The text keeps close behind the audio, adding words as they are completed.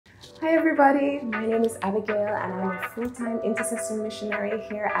Hi everybody, my name is Abigail and I'm a full-time intercessor missionary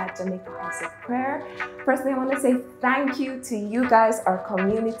here at Jamaica House of Prayer. Firstly, I want to say thank you to you guys, our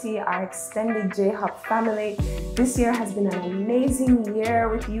community, our extended J-Hop family. This year has been an amazing year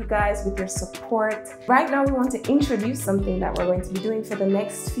with you guys, with your support. Right now we want to introduce something that we're going to be doing for the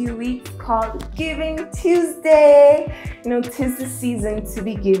next few weeks called Giving Tuesday. You know, 'tis the season to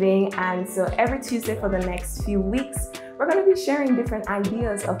be giving, and so every Tuesday for the next few weeks, we're going to be sharing different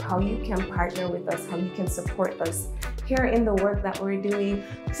ideas of how you can partner with us, how you can support us here in the work that we're doing.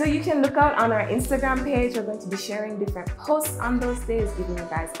 So you can look out on our Instagram page. We're going to be sharing different posts on those days, giving you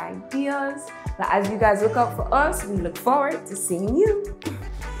guys ideas. But as you guys look out for us, we look forward to seeing you.